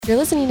You're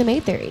listening to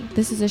Made Theory.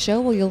 This is a show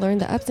where you'll learn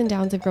the ups and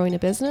downs of growing a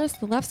business,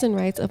 the lefts and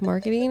rights of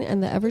marketing,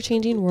 and the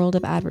ever-changing world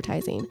of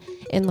advertising.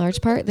 In large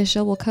part, the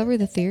show will cover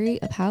the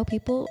theory of how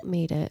people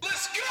made it.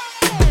 Let's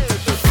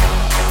go!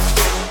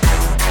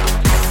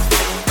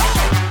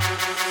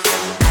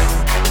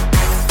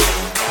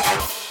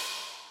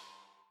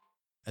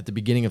 At the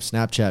beginning of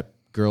Snapchat,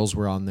 girls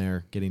were on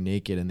there getting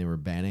naked and they were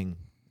banning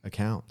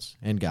accounts,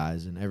 and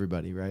guys and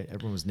everybody, right?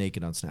 Everyone was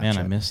naked on Snapchat. Man,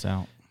 I missed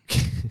out.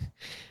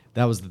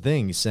 That was the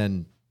thing. You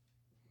send,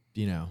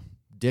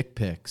 dick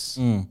pics,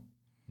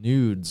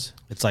 nudes.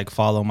 It's like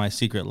follow my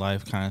secret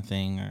life kind of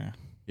thing. Or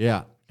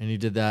Yeah. And you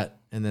did that,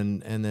 and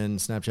then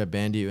Snapchat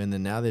banned you, and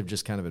then now they've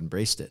just kind of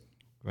embraced it.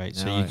 right.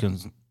 So Now you can,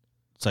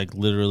 it's like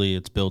literally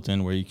it's built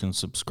in where you can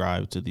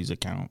subscribe to these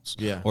accounts.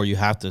 Yeah. Or you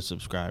have to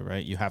subscribe,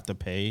 right? You have to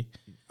pay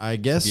I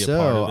guess to be a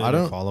part so. of it I or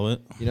don't follow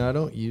it. I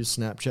don't use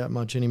Snapchat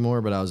much anymore,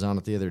 but I was on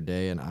it the other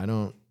day, and I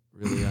don't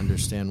really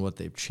understand what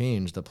they've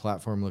changed. The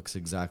platform looks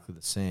exactly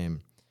the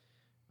same.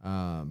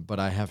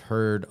 But I have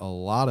heard a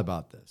lot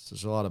about this.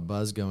 There's a lot of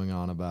buzz going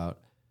on about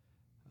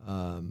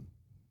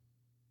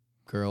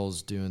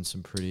girls doing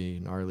some pretty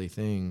gnarly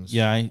things.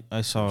 Yeah, I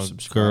saw a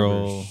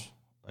girl,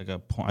 like I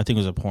think it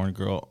was a porn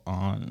girl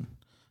on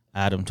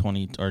Adam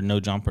 20 or No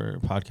Jumper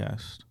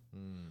podcast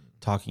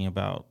talking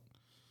about,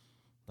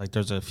 like,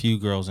 there's a few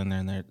girls in there,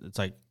 and it's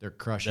like They're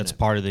crushing that's it.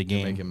 part of the They're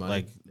game. making money.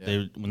 Like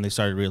Yeah. when they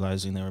started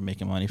realizing they were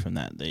making money from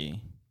that,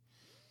 they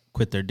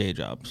quit their day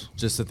jobs.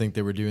 Just to think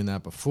they were doing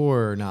that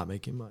before, not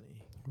making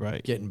money.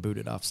 Right. Getting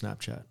booted off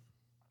Snapchat.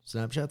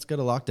 Snapchat's got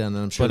a lockdown, and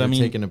I'm sure But I they're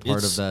mean, taking a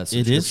part of that.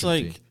 it is subscription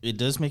like fee. it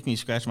does make me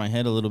scratch my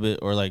head a little bit,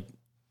 or like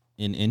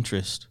in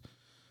interest,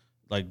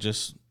 like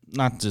just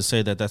not to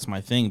say that that's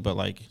my thing, but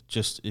like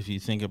just if you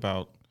think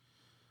about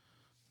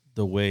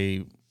the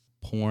way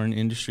porn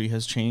industry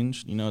has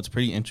changed, it's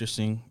pretty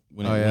interesting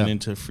when it went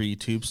into free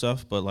tube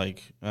stuff, but like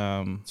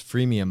It's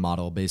freemium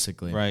model,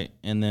 basically. right,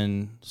 and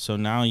then so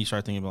now you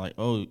start thinking about like,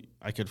 oh,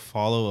 I could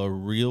follow a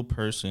real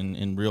person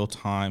in real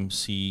time,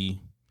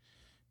 see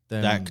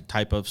Then, that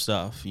type of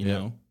stuff, you Yeah.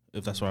 know,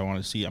 if that's what I want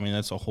to see. I mean,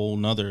 that's a whole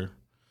nother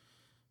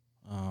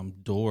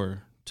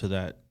door to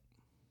that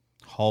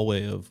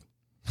hallway of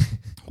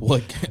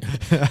what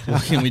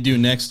can we do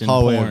next in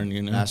hallway of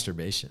porn,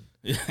 masturbation.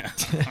 Yeah.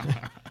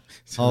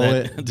 So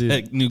Hallway, that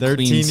dude, new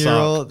clean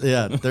sock.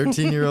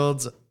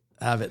 13-year-olds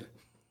have it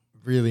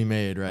really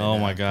made right now. Oh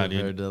my God,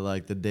 compared to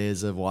like the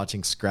days of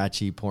watching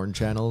scratchy porn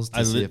channels to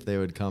I see li- if they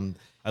would come.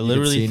 I you could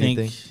literally see think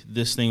anything.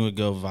 this thing would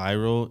go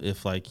viral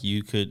if like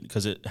you could,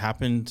 because it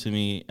happened to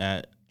me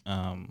at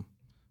a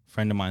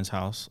friend of mine's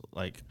house.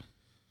 Like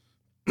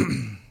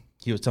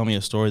he was telling me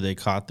a story. They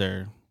caught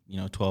their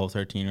 12,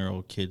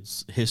 13-year-old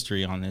kid's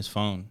history on his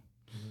phone,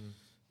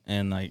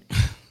 and like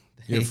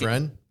Your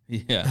friend.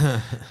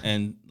 yeah,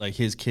 and like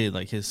his kid,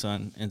 like his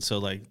son, and so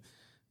like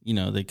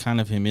they kind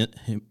of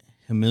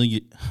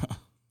Humiliated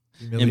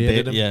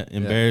him?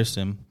 embarrassed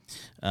him,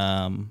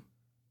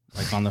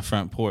 like on the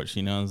front porch.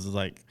 It's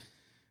like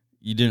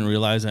you didn't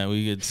realize that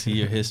we could see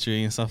your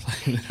history and stuff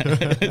like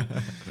that.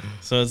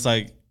 So it's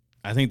like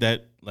I think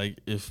that like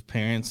if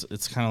parents,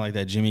 it's kind of like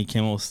that Jimmy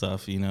Kimmel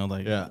stuff,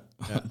 like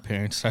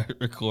parents start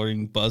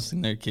recording,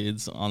 busting their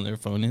kids on their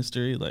phone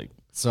history, like.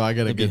 So I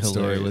got a It'd be good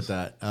story with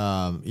hilarious.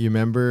 that. You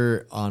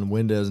remember on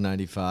Windows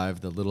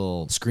 95, the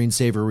little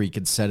screensaver where you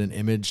could set an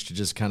image to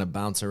just kind of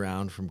bounce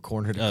around from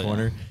corner to Oh,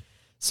 corner? yeah.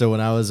 So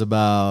when I was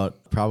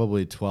about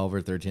probably 12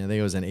 or 13, I think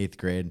I was in 8th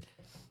grade,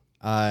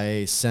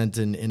 I sent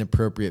an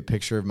inappropriate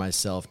picture of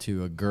myself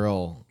to a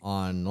girl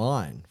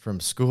online from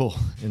school,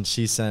 and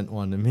she sent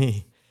one to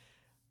me.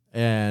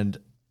 And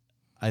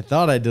I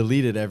thought I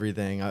deleted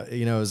everything.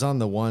 It was on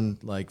the one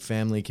like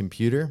family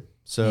computer.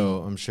 So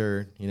I'm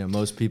sure,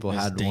 most people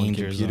It's had one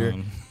danger computer.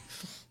 zone.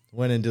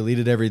 Went and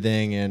deleted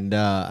everything, and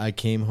I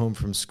came home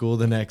from school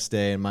the next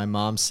day, and my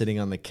mom's sitting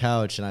on the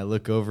couch, and I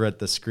look over at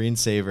the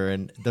screensaver,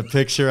 and the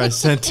picture I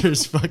sent her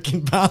is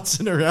fucking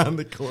bouncing around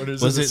the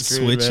corners Was of it the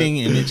screen, switching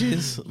man.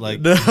 images? Like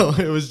No,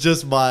 it was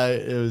just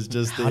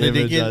the How did it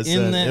image get I in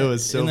sent. that- It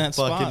was so in that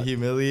fucking spot?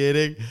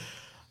 humiliating.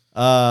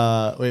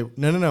 Wait,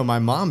 no. My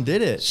mom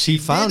did it. She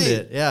found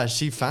did it. Yeah,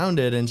 she found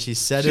it, and she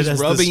set She's it as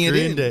the rubbing it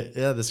screen. in.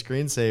 The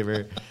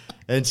screensaver,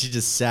 and she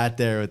just sat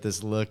there with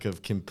this look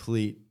of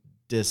complete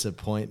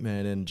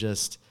disappointment, and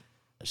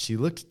she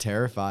looked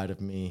terrified of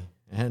me,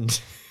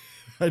 and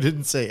I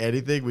didn't say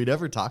anything. We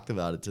never talked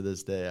about it to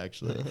this day.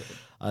 Actually,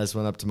 I just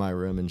went up to my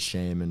room in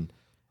shame, and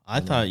I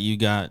thought you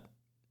got,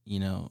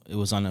 it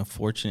was an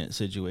unfortunate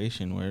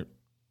situation where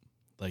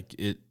like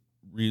it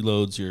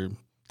reloads your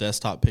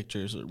desktop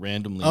pictures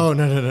randomly. oh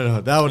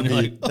no, that would And be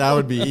you're like, that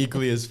would be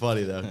equally as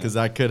funny though, because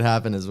that could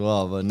happen as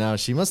well. But no,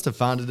 she must have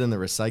found it in the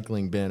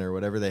recycling bin or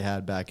whatever they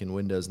had back in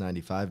Windows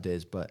 95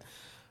 days. But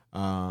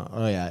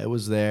it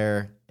was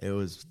there. It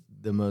was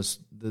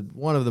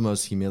one of the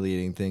most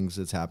humiliating things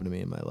that's happened to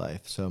me in my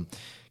life. So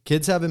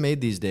kids have it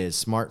made these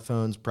days.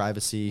 Smartphones,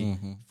 privacy,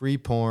 free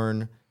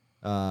porn.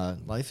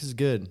 Life is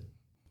good.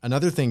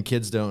 Another thing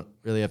kids don't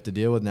really have to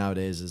deal with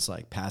nowadays is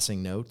like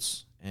passing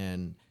notes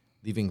and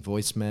leaving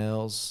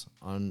voicemails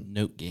on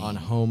Note game. on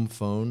home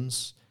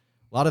phones.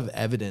 A lot of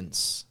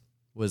evidence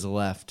was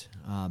left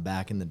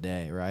back in the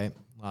day, right?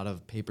 A lot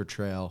of paper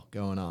trail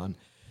going on.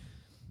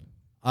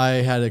 I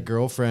had a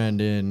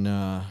girlfriend in,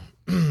 I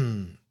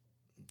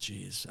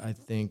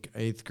think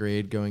 8th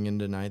grade going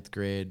into 9th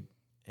grade,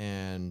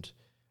 and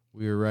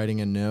we were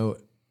writing a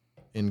note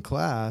in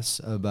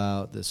class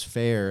about this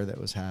fair that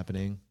was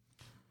happening.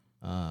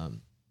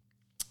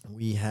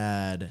 We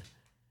had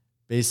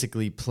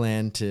basically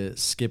planned to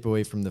skip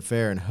away from the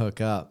fair and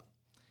hook up.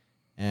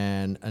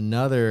 And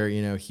another,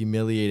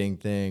 humiliating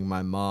thing,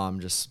 my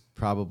mom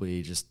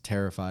probably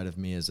terrified of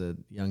me as a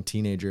young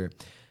teenager.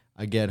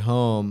 I get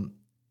home,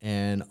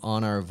 and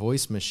on our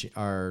voice machine,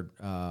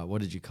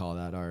 what did you call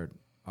that?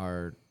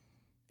 Our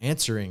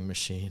answering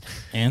machine.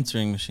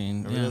 Answering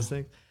machine. Remember those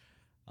things?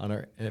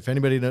 If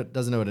anybody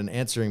doesn't know what an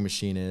answering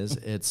machine is,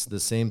 it's the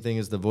same thing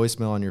as the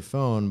voicemail on your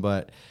phone,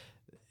 but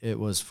it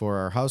was for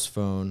our house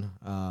phone,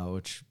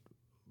 which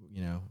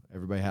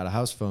everybody had a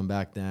house phone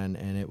back then,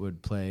 and it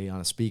would play on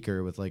a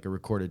speaker with like a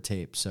recorded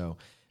tape. So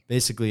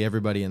basically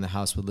everybody in the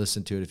house would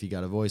listen to it if you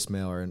got a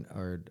voicemail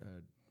or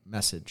a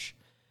message.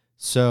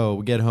 So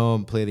we get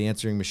home, play the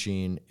answering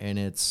machine, and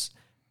it's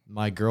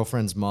my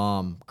girlfriend's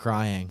mom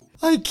crying.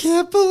 I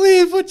can't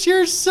believe what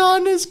your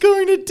son is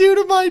going to do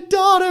to my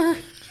daughter.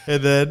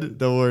 And then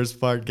the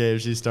worst part came.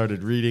 She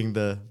started reading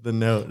the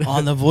note.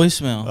 On the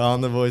voicemail.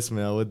 On the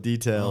voicemail with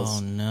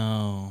details. Oh,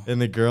 no.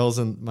 And the girls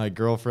and my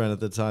girlfriend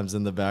at the time's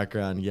in the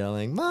background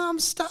yelling, Mom,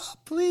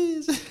 stop,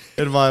 please.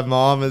 And my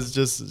mom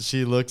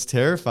she looks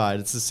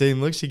terrified. It's the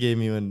same look she gave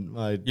me when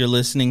my You're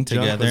listening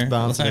junk together. was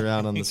bouncing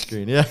around on the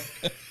screen. Yeah.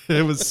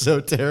 It was so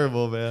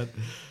terrible, man.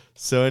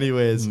 So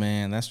anyways.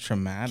 Man, that's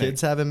traumatic.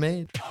 Kids have it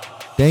made.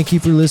 Thank you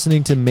for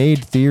listening to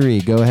Made Theory.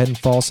 Go ahead and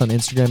follow us on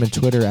Instagram and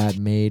Twitter at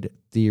Made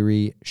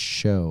Theory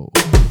Show.